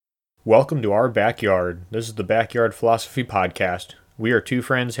Welcome to our backyard. This is the Backyard Philosophy Podcast. We are two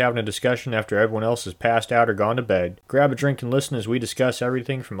friends having a discussion after everyone else has passed out or gone to bed. Grab a drink and listen as we discuss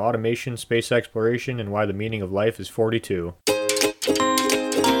everything from automation, space exploration, and why the meaning of life is 42.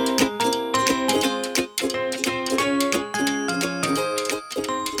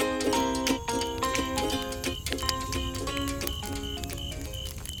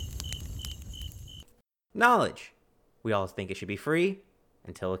 Knowledge. We all think it should be free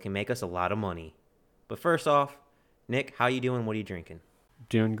until it can make us a lot of money. But first off, Nick, how you doing? What are you drinking?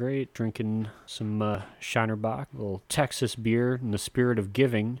 Doing great. Drinking some Shiner Bock, a little Texas beer in the spirit of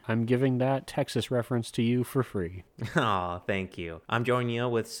giving. I'm giving that Texas reference to you for free. Aw, thank you. I'm joining you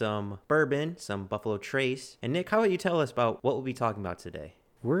with some bourbon, some Buffalo Trace. And Nick, how about you tell us about what we'll be talking about today?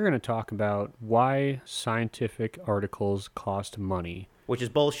 We're going to talk about why scientific articles cost money. Which is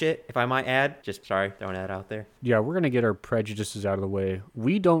bullshit, if I might add. Just sorry, throwing that out there. Yeah, we're going to get our prejudices out of the way.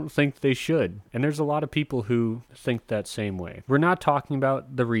 We don't think they should. And there's a lot of people who think that same way. We're not talking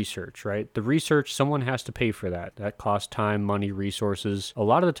about the research, right? The research, someone has to pay for that. That costs time, money, resources. A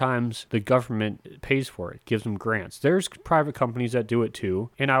lot of the times, the government pays for it, gives them grants. There's private companies that do it too.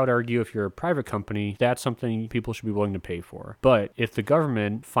 And I would argue if you're a private company, that's something people should be willing to pay for. But if the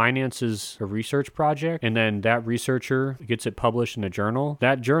government finances a research project and then that researcher gets it published in a journal,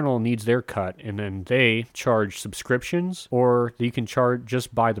 that journal needs their cut, and then they charge subscriptions, or you can charge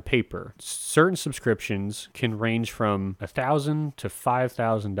just by the paper. Certain subscriptions can range from $1,000 to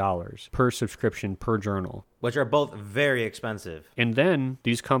 $5,000 per subscription per journal. Which are both very expensive. And then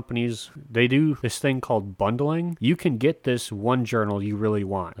these companies, they do this thing called bundling. You can get this one journal you really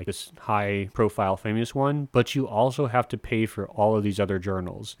want, like this high profile famous one, but you also have to pay for all of these other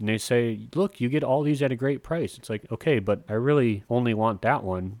journals. And they say, look, you get all these at a great price. It's like, okay, but I really only want that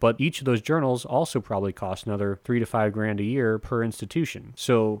one. But each of those journals also probably cost another $3 to $5 grand a year per institution.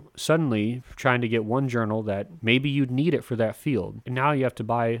 So suddenly trying to get one journal that maybe you'd need it for that field. And now you have to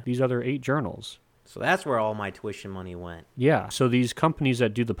buy these other 8 journals. So that's where all my tuition money went. Yeah, so these companies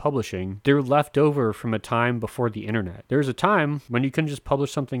that do the publishing, they're left over from a time before the internet. There's a time when you couldn't just publish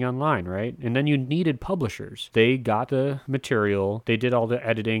something online, right? And then you needed publishers. They got the material, they did all the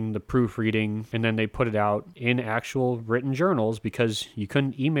editing, the proofreading, and then they put it out in actual written journals because you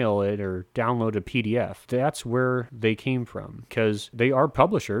couldn't email it or download a PDF. That's where they came from, because they are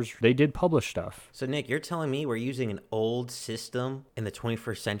publishers. They did publish stuff. So Nick, you're telling me we're using an old system in the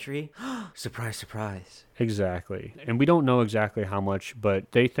 21st century? Surprise, surprise. Exactly. And we don't know exactly how much,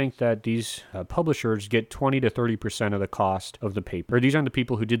 but they think that these publishers get 20 to 30% of the cost of the paper. These aren't the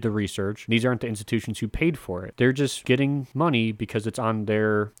people who did the research. These aren't the institutions who paid for it. They're just getting money because it's on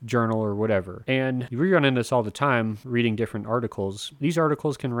their journal or whatever. And we run into this all the time reading different articles. These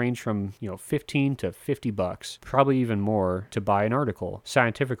articles can range from, $15 to $50, probably even more, to buy an article,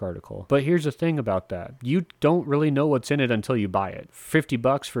 scientific article. But here's the thing about that. You don't really know what's in it until you buy it.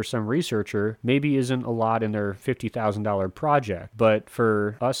 $50 for some researcher maybe isn't a lot in their $50,000 project. But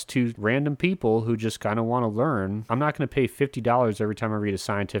for us two random people who just kind of want to learn, I'm not going to pay $50 every time I read a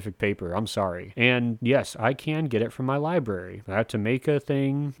scientific paper. I'm sorry. And yes, I can get it from my library. I have to make a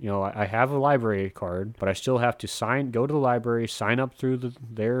thing. I have a library card, but I still have to go to the library, sign up through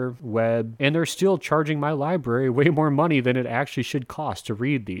their web, and they're still charging my library way more money than it actually should cost to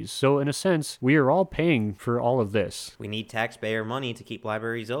read these. So in a sense, we are all paying for all of this. We need taxpayer money to keep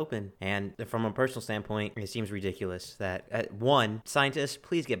libraries open. And from a personal standpoint, it seems ridiculous that, one, scientists,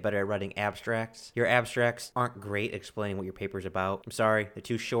 please get better at writing abstracts. Your abstracts aren't great explaining what your paper's about. I'm sorry, they're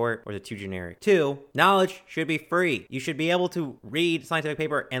too short or they're too generic. 2, knowledge should be free. You should be able to read scientific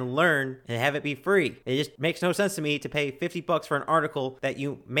paper and learn and have it be free. It just makes no sense to me to pay $50 for an article that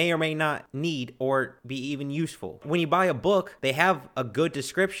you may or may not need or be even useful. When you buy a book, they have a good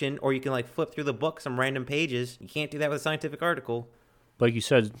description, or you can flip through the book some random pages. You can't do that with a scientific article. Like you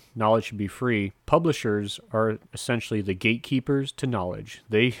said, knowledge should be free. Publishers are essentially the gatekeepers to knowledge.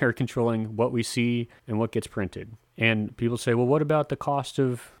 They are controlling what we see and what gets printed. And people say, well, what about the cost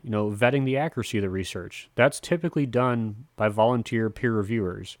of, vetting the accuracy of the research? That's typically done by volunteer peer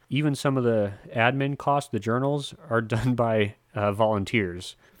reviewers. Even some of the admin costs, the journals, are done by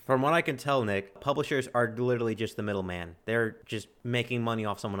volunteers. From what I can tell, Nick, publishers are literally just the middleman. They're just making money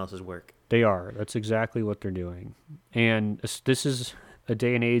off someone else's work. They are. That's exactly what they're doing. And this is a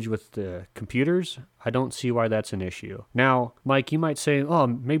day and age with the computers. I don't see why that's an issue. Now, Mike, you might say, oh,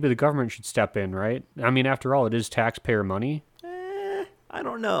 maybe the government should step in, right? I mean, after all, it is taxpayer money. I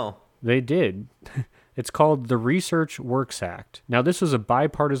don't know. They did. It's called the Research Works Act. Now, this was a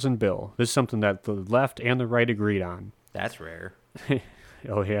bipartisan bill. This is something that the left and the right agreed on. That's rare.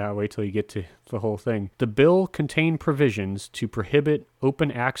 Oh yeah, wait till you get to the whole thing. The bill contained provisions to prohibit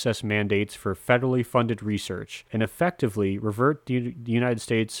open access mandates for federally funded research and effectively revert the United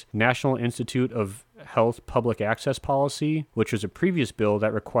States National Institute of Health public access policy, which was a previous bill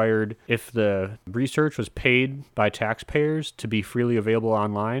that required if the research was paid by taxpayers to be freely available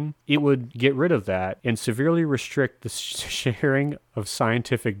online, it would get rid of that and severely restrict the sharing of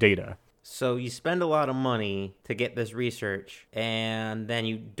scientific data. So you spend a lot of money to get this research, and then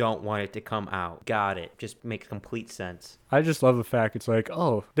you don't want it to come out. Got it. Just makes complete sense. I just love the fact it's like,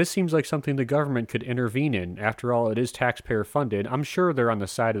 oh, this seems like something the government could intervene in. After all, it is taxpayer funded. I'm sure they're on the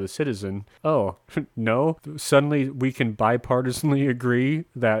side of the citizen. Oh, no? Suddenly we can bipartisanly agree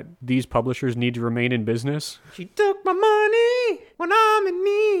that these publishers need to remain in business? She took my money when I'm in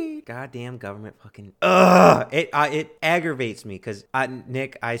need. Goddamn government fucking... Ugh! It aggravates me because,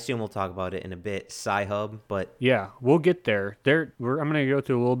 Nick, I assume we'll talk about it in a bit, Sci-Hub, but... Yeah, we'll get there. I'm going to go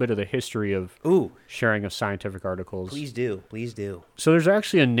through a little bit of the history of sharing of scientific articles. Please do. So there's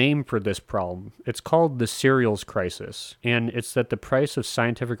actually a name for this problem. It's called the cereals crisis, and it's that the price of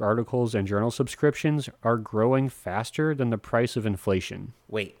scientific articles and journal subscriptions are growing faster than the price of inflation.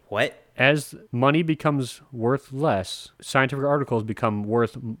 Wait, what? As money becomes worth less, scientific articles become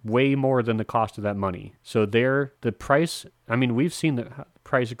worth way more than the cost of that money. So the price, I mean, we've seen the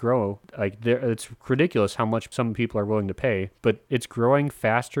price grow. It's ridiculous how much some people are willing to pay, but it's growing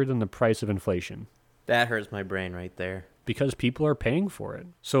faster than the price of inflation. That hurts my brain right there. Because people are paying for it.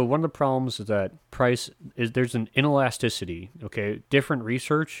 So one of the problems is that there's an inelasticity, okay? Different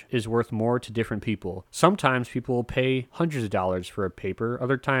research is worth more to different people. Sometimes people will pay hundreds of dollars for a paper.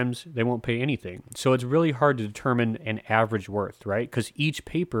 Other times they won't pay anything. So it's really hard to determine an average worth, right? Because each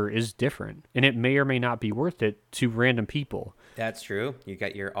paper is different and it may or may not be worth it to random people. That's true. You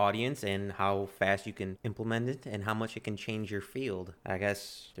got your audience and how fast you can implement it and how much it can change your field. I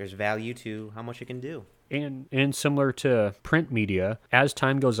guess there's value to how much it can do. And similar to print media, as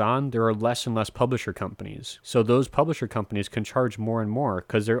time goes on, there are less and less publisher companies. So those publisher companies can charge more and more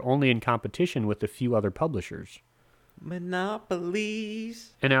because they're only in competition with a few other publishers.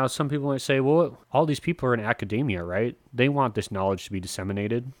 Monopolies. And now some people might say, well, all these people are in academia, right? They want this knowledge to be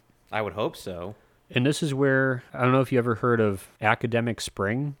disseminated. I would hope so. And this is where, I don't know if you ever heard of Academic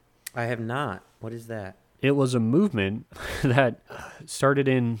Spring. I have not. What is that? It was a movement that started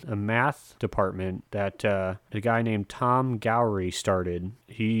in a math department that a guy named Tom Gowrie started.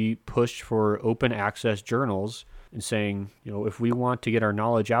 He pushed for open access journals and saying, if we want to get our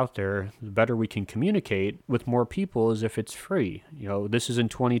knowledge out there, the better we can communicate with more people is if it's free. This is in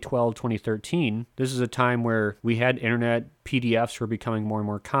 2012, 2013. This is a time where we had internet, PDFs were becoming more and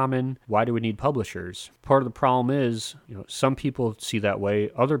more common. Why do we need publishers? Part of the problem is, some people see that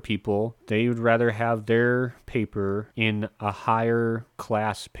way. Other people, they would rather have their paper in a higher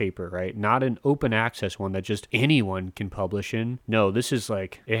class paper, right? Not an open access one that just anyone can publish in. No, this is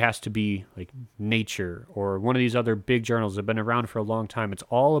it has to be like Nature or one of these other big journals that have been around for a long time. It's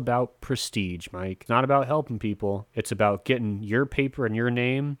all about prestige, Mike. It's not about helping people. It's about getting your paper and your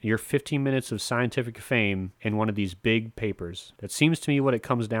name, your 15 minutes of scientific fame in one of these big papers. That seems to me what it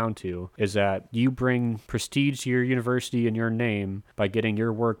comes down to is that you bring prestige to your university and your name by getting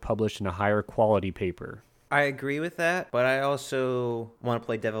your work published in a higher quality paper. I agree with that, but I also want to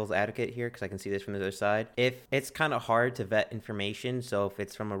play devil's advocate here because I can see this from the other side. If it's kind of hard to vet information, so if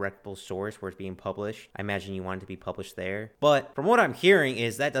it's from a reputable source where it's being published, I imagine you want it to be published there. But from what I'm hearing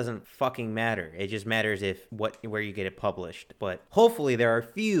is that doesn't fucking matter. It just matters where you get it published. But hopefully there are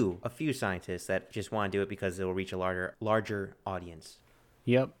a few scientists that just want to do it because it will reach a larger audience.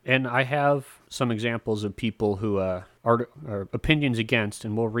 Yep, and I have some examples of people who are opinions against,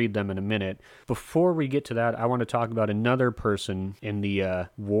 and we'll read them in a minute. Before we get to that, I want to talk about another person in the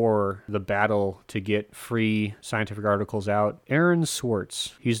the battle to get free scientific articles out. Aaron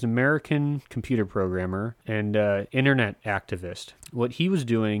Swartz. He's an American computer programmer and internet activist. What he was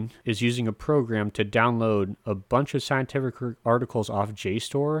doing is using a program to download a bunch of scientific articles off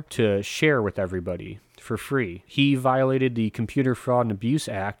JSTOR to share with everybody for free. He violated the Computer Fraud and Abuse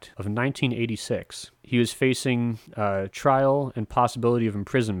Act of 1986. He was facing trial and possibility of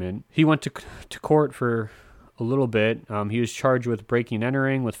imprisonment. He went to court for a little bit. He was charged with breaking and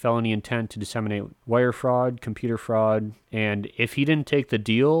entering with felony intent to disseminate wire fraud, computer fraud, and if he didn't take the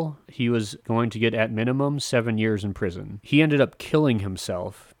deal, he was going to get at minimum 7 years in prison. He ended up killing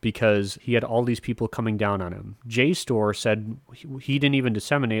himself because he had all these people coming down on him. JSTOR said he didn't even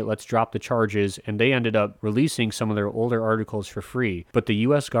disseminate, let's drop the charges, and they ended up releasing some of their older articles for free. But the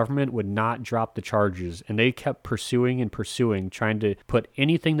U.S. government would not drop the charges, and they kept pursuing, trying to put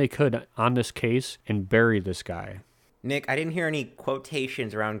anything they could on this case and bury this guy. Nick, I didn't hear any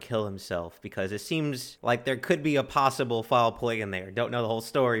quotations around kill himself because it seems like there could be a possible foul play in there. Don't know the whole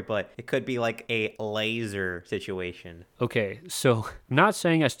story, but it could be like a laser situation. Okay, so I'm not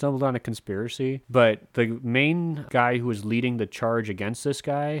saying I stumbled on a conspiracy, but the main guy who was leading the charge against this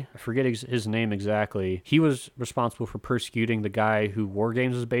guy, I forget his name exactly, he was responsible for persecuting the guy who War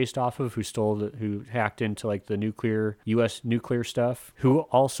Games was based off of, who hacked into like the U.S. nuclear stuff, who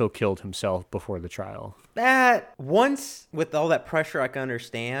also killed himself before the trial. That, once, with all that pressure, I can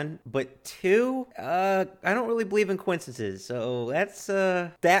understand, but two, I don't really believe in coincidences, so that's,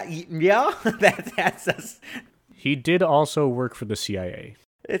 that's us. He did also work for the CIA.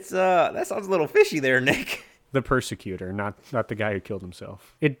 That sounds a little fishy there, Nick. The persecutor, not the guy who killed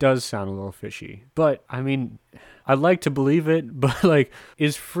himself. It does sound a little fishy, but I mean, I'd like to believe it, but like,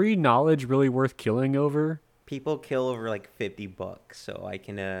 is free knowledge really worth killing over? People kill over like $50, so I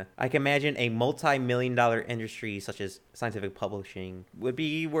can imagine a multi-million-dollar industry such as scientific publishing would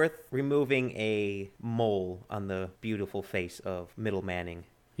be worth removing a mole on the beautiful face of middlemanning.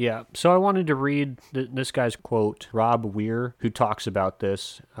 Yeah, so I wanted to read this guy's quote, Rob Weir, who talks about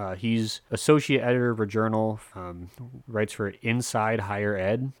this. He's associate editor of a journal, writes for Inside Higher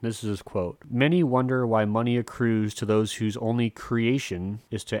Ed. This is his quote. Many wonder why money accrues to those whose only creation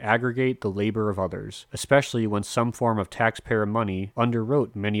is to aggregate the labor of others, especially when some form of taxpayer money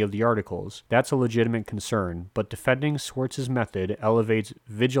underwrote many of the articles. That's a legitimate concern, but defending Swartz's method elevates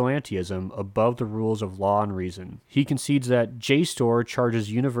vigilantism above the rules of law and reason. He concedes that JSTOR charges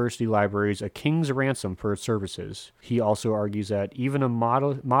university libraries a king's ransom for its services. He also argues that even a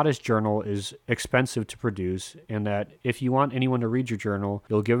modest journal is expensive to produce, and that if you want anyone to read your journal,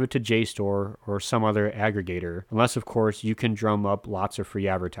 you'll give it to JSTOR or some other aggregator, unless of course you can drum up lots of free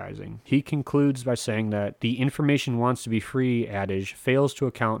advertising. He concludes by saying that the information wants to be free adage fails to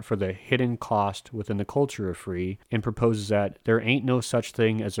account for the hidden cost within the culture of free, and proposes that there ain't no such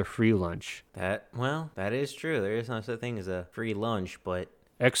thing as a free lunch. That is true. There is no such thing as a free lunch, but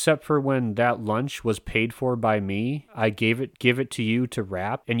except for when that lunch was paid for by me, I give it to you to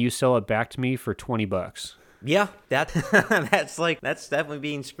wrap, and you sell it back to me for $20. Yeah, that's definitely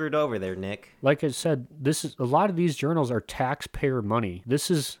being screwed over there, Nick. Like I said, a lot of these journals are taxpayer money.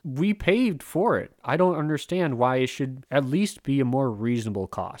 We paid for it. I don't understand why it should at least be a more reasonable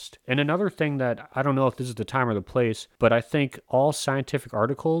cost. And another thing that I don't know if this is the time or the place, but I think all scientific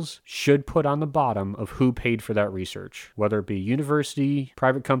articles should put on the bottom of who paid for that research, whether it be university,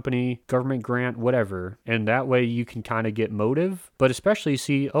 private company, government grant, whatever. And that way you can kind of get motive, but especially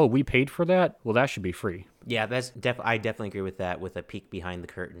see, oh, we paid for that? Well, that should be free. Yeah, I definitely agree with that, with a peek behind the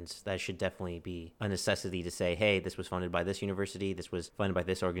curtains. That should definitely be a necessity to say, hey, this was funded by this university, this was funded by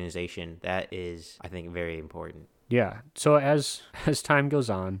this organization. That is, I think, very important. Yeah. So as time goes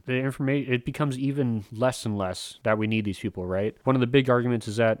on, the information, it becomes even less and less that we need these people, right? One of the big arguments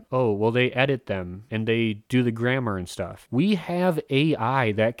is that, oh, well, they edit them and they do the grammar and stuff. We have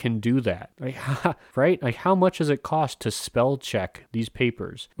AI that can do that, right? Like, how much does it cost to spell check these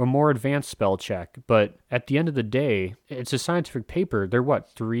papers, or more advanced spell check? But at the end of the day, it's a scientific paper. They're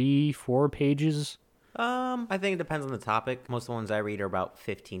what, 3-4 pages? I think it depends on the topic. Most of the ones I read are about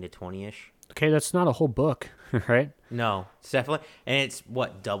 15 to 20-ish. Okay, that's not a whole book, right? No, it's definitely, and it's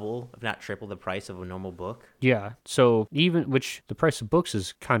what, double, if not triple the price of a normal book? Yeah, so which the price of books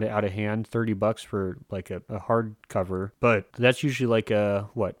is kind of out of hand, $30 for like a hardcover, but that's usually like a,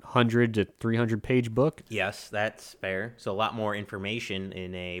 100 to 300 page book? Yes, that's fair. So a lot more information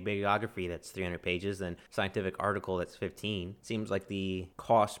in a bibliography that's 300 pages than a scientific article that's 15. Seems like the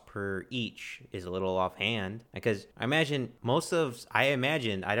cost per each is a little offhand, because I imagine,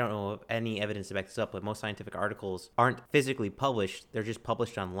 I don't know if any evidence to back this up, but most scientific articles aren't physically published, they're just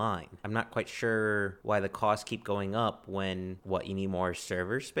published online. I'm not quite sure why the costs keep going up when, you need more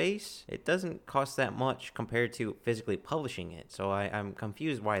server space? It doesn't cost that much compared to physically publishing it, so I'm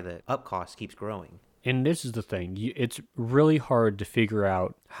confused why the up cost keeps growing. And this is the thing. It's really hard to figure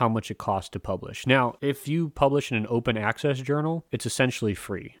out how much it costs to publish. Now, if you publish in an open access journal, it's essentially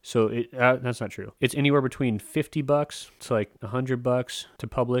free. So that's not true. It's anywhere between $50 to like $100 to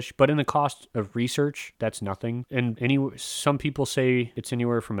publish. But in the cost of research, that's nothing. And some people say it's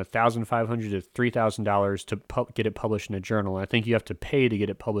anywhere from $1,500 to $3,000 to get it published in a journal. I think you have to pay to get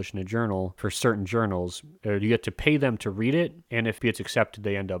it published in a journal for certain journals. You get to pay them to read it. And if it's accepted,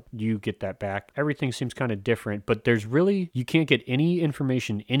 you get that back. Everything seems kind of different, but you can't get any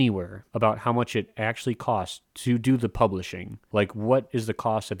information anywhere about how much it actually costs to do the publishing. Like, what is the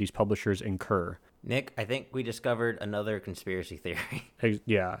cost that these publishers incur? Nick, I think we discovered another conspiracy theory.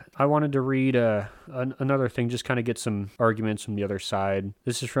 Yeah, I wanted to read another thing, just kind of get some arguments from the other side.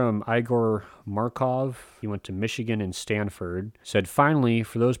 This is from Igor Markov. He went to Michigan and Stanford. Said, finally,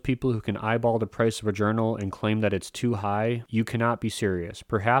 for those people who can eyeball the price of a journal and claim that it's too high, you cannot be serious.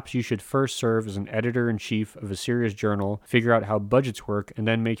 Perhaps you should first serve as an editor-in-chief of a serious journal, figure out how budgets work, and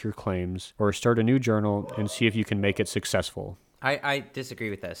then make your claims, or start a new journal and see if you can make it successful. I disagree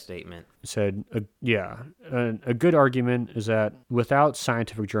with that statement. Said, a good argument is that without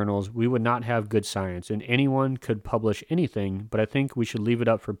scientific journals, we would not have good science, and anyone could publish anything, but I think we should leave it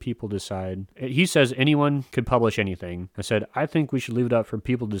up for people to decide. He says anyone could publish anything. I said, I think we should leave it up for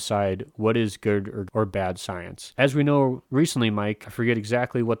people to decide what is good or bad science. As we know recently, Mike, I forget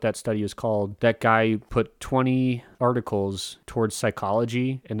exactly what that study is called, that guy put 20 articles towards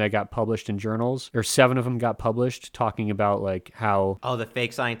psychology, and they got published in journals, or 7 of them got published talking about like how the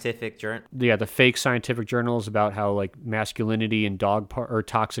fake scientific journal. Yeah, the fake scientific journals about how like masculinity and or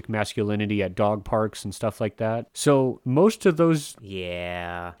toxic masculinity at dog parks and stuff like that. So most of those,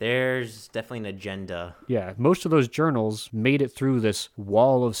 yeah, there's definitely an agenda. Yeah, most of those journals made it through this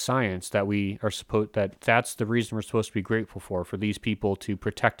wall of science that we are that's the reason we're supposed to be grateful for these people to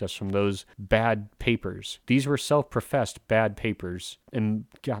protect us from those bad papers. These were self-professed bad papers and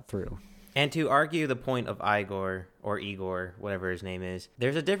got through. And to argue the point of Igor, or Igor, whatever his name is,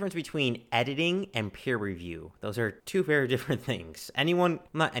 there's a difference between editing and peer review. Those are two very different things.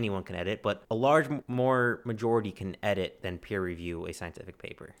 Not anyone can edit, but a large majority can edit than peer review a scientific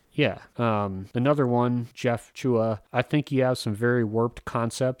paper. Yeah. Another one, Jeff Chua, I think you have some very warped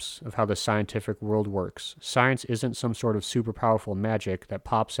concepts of how the scientific world works. Science isn't some sort of super powerful magic that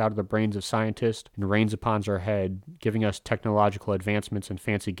pops out of the brains of scientists and rains upon our head, giving us technological advancements and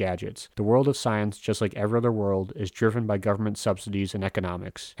fancy gadgets. The world of science, just like every other world, is driven by government subsidies and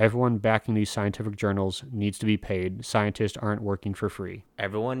economics. Everyone backing these scientific journals needs to be paid. Scientists aren't working for free.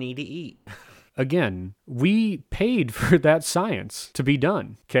 Everyone need to eat. Again, we paid for that science to be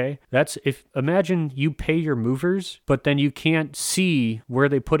done, okay? Imagine you pay your movers, but then you can't see where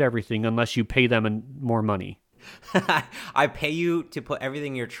they put everything unless you pay them more money. I pay you to put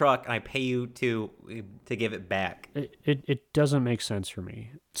everything in your truck, and I pay you to give it back. It doesn't make sense for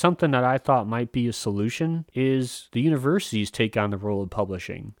me. Something that I thought might be a solution is the universities take on the role of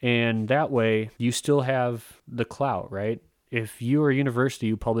publishing. And that way, you still have the clout, right? If you are a university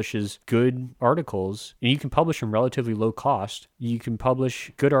who publishes good articles, and you can publish them relatively low cost, you can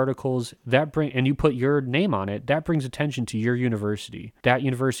publish good articles and you put your name on it, that brings attention to your university. That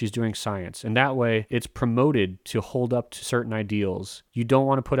university is doing science, and that way it's promoted to hold up to certain ideals. You don't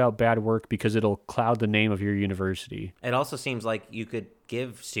want to put out bad work because it'll cloud the name of your university. It also seems like you could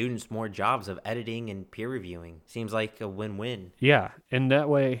give students more jobs of editing and peer reviewing. Seems like a win-win. Yeah, and that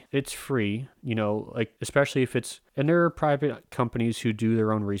way it's free, like especially if and there are private companies who do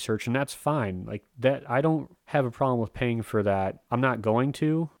their own research, and that's fine. Like that, I don't have a problem with paying for that. I'm not going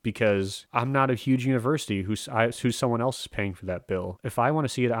to, because I'm not a huge university who's someone else is paying for that bill. If I want to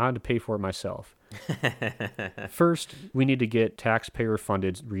see it, I have to pay for it myself. First, we need to get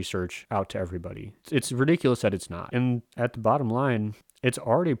taxpayer-funded research out to everybody. It's ridiculous that it's not. And at the bottom line, it's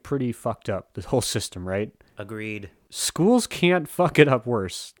already pretty fucked up, the whole system, right? Agreed. Schools can't fuck it up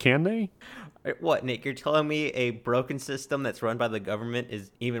worse, can they? What, Nick? You're telling me a broken system that's run by the government is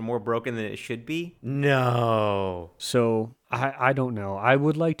even more broken than it should be? No. So, I don't know. I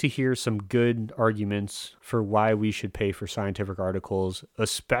would like to hear some good arguments for why we should pay for scientific articles,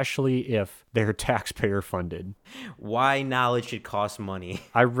 especially if they're taxpayer funded. Why knowledge should cost money.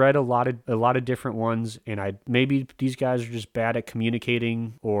 I read a lot of different ones, and maybe these guys are just bad at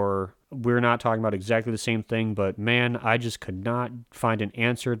communicating, or we're not talking about exactly the same thing, but man, I just could not find an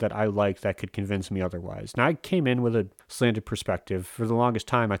answer that I liked that could convince me otherwise. Now, I came in with a slanted perspective. For the longest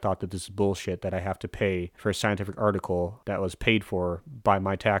time, I thought that this is bullshit, that I have to pay for a scientific article that was paid for by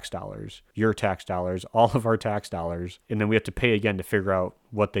my tax dollars, your tax dollars, all of our tax dollars, and then we have to pay again to figure out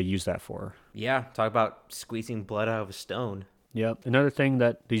what they use that for. Yeah, talk about squeezing blood out of a stone. Yep. Another thing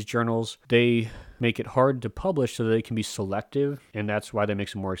that these journals, they make it hard to publish so that they can be selective, and that's why they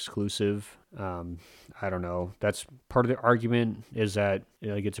make them more exclusive. I don't know. That's part of the argument, is that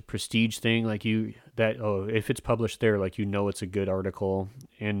like it's a prestige thing, like if it's published there, like it's a good article.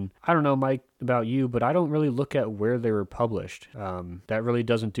 And I don't know, Mike, about you, but I don't really look at where they were published. That really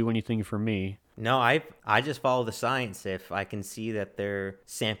doesn't do anything for me. No, I just follow the science. If I can see that their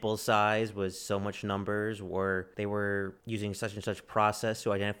sample size was so much numbers, or they were using such and such process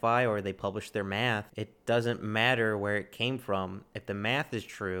to identify, or they published their math, it doesn't matter where it came from. If the math is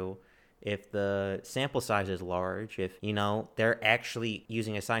true, if the sample size is large, if, they're actually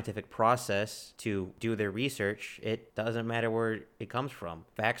using a scientific process to do their research, it doesn't matter where it comes from.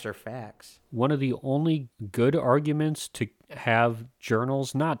 Facts are facts. One of the only good arguments to have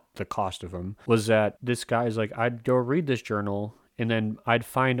journals, not the cost of them, was that this guy's like, I'd go read this journal and then I'd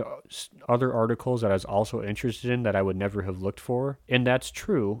find other articles that I was also interested in that I would never have looked for. And that's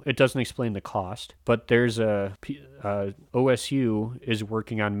true. It doesn't explain the cost, but there's OSU is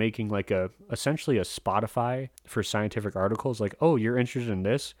working on making like essentially a Spotify for scientific articles. Like, oh, you're interested in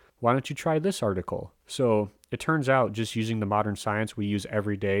this? Why don't you try this article? So it turns out just using the modern science we use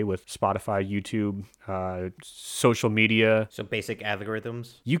every day with Spotify, YouTube, social media. So basic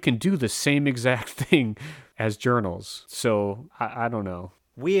algorithms. You can do the same exact thing as journals. So I don't know.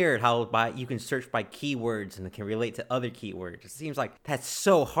 Weird how you can search by keywords and it can relate to other keywords. It seems like that's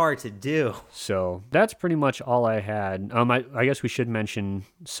so hard to do. So that's pretty much all I had. I guess we should mention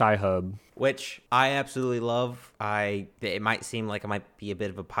Sci-Hub, which I absolutely love. It might seem like I might be a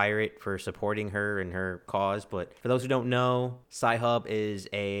bit of a pirate for supporting her and her cause, but for those who don't know, Sci-Hub is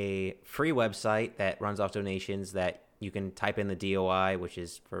a free website that runs off donations that you can type in the DOI, which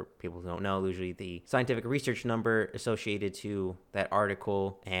is, for people who don't know, usually the scientific research number associated to that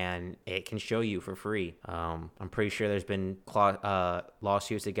article, and it can show you for free. I'm pretty sure there's been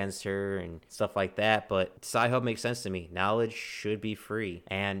lawsuits against her and stuff like that, but Sci-Hub makes sense to me. Knowledge should be free,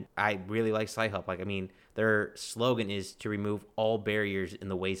 and I really like Sci-Hub. Their slogan is to remove all barriers in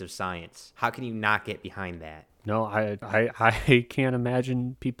the ways of science. How can you not get behind that? No, I can't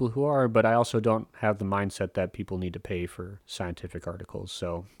imagine people who are, but I also don't have the mindset that people need to pay for scientific articles.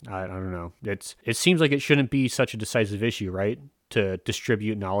 So I don't know. It seems like it shouldn't be such a decisive issue, right? To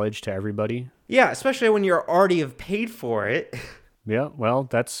distribute knowledge to everybody. Yeah, especially when you're already have paid for it. Yeah, well,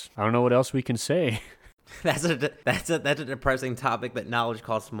 I don't know what else we can say. That's a depressing topic that knowledge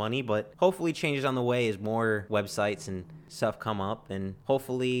costs money, but hopefully changes on the way as more websites and stuff come up, and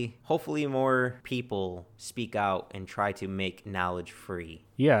hopefully more people speak out and try to make knowledge free.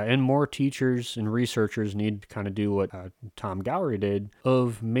 Yeah, and more teachers and researchers need to kind of do what Tom Gowrie did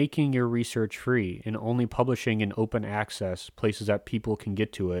of making your research free and only publishing in open access places that people can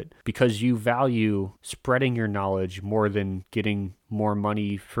get to it, because you value spreading your knowledge more than getting more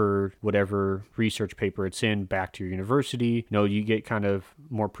money for whatever research paper it's in back to your university. You get kind of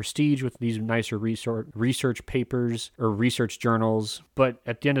more prestige with these nicer research papers or research journals, but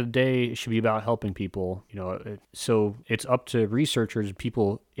at the end of the day, it should be about helping people. So it's up to researchers,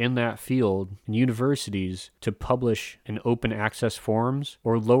 people in that field, and universities to publish in open access forums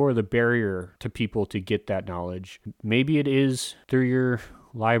or lower the barrier to people to get that knowledge. Maybe it is through your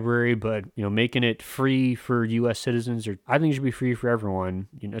library, but making it free for U.S. citizens, or I think it should be free for everyone.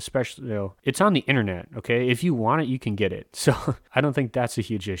 Especially it's on the internet. Okay, if you want it, you can get it. So I don't think that's a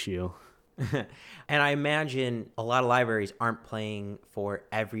huge issue. And I imagine a lot of libraries aren't paying for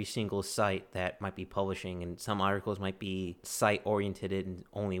every single site that might be publishing, and some articles might be site-oriented in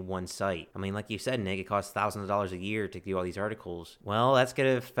only one site. Like you said, Nick, it costs thousands of dollars a year to do all these articles. Well, that's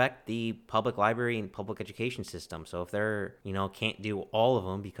going to affect the public library and public education system. So if they're, can't do all of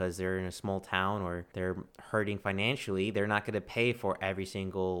them because they're in a small town or they're hurting financially, they're not going to pay for every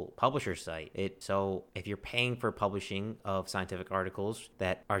single publisher site. So if you're paying for publishing of scientific articles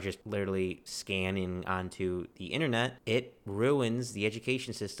that are just literally scanning onto the internet, it ruins the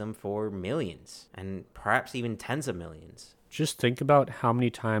education system for millions and perhaps even tens of millions. Just think about how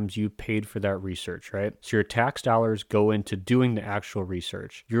many times you paid for that research, right? So your tax dollars go into doing the actual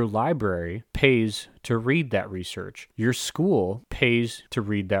research. Your library pays to read that research. Your school pays to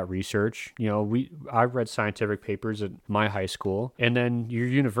read that research. I've read scientific papers at my high school, and then your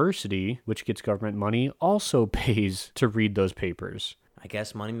university, which gets government money, also pays to read those papers. I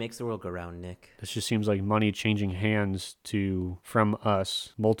guess money makes the world go round, Nick. This just seems like money changing hands from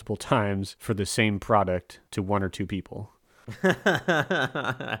us multiple times for the same product to one or two people.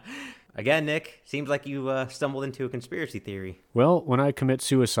 Again, Nick, seems like you stumbled into a conspiracy theory. Well, when I commit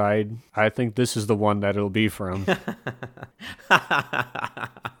suicide, I think this is the one that it'll be from.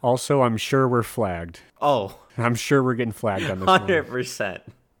 Also, I'm sure we're flagged. Oh. I'm sure we're getting flagged on this 100%.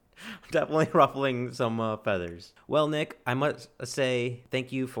 Definitely ruffling some feathers. Well, Nick, I must say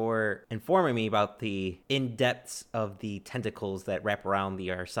thank you for informing me about the in-depths of the tentacles that wrap around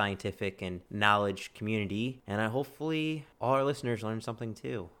our scientific and knowledge community. And hopefully all our listeners learned something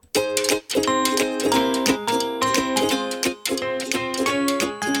too.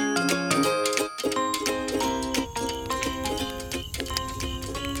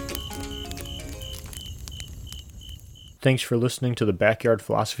 Thanks for listening to the Backyard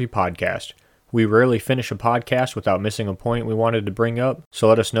Philosophy Podcast. We rarely finish a podcast without missing a point we wanted to bring up, so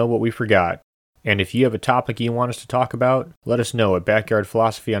let us know what we forgot. And if you have a topic you want us to talk about, let us know at Backyard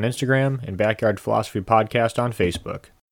Philosophy on Instagram and Backyard Philosophy Podcast on Facebook.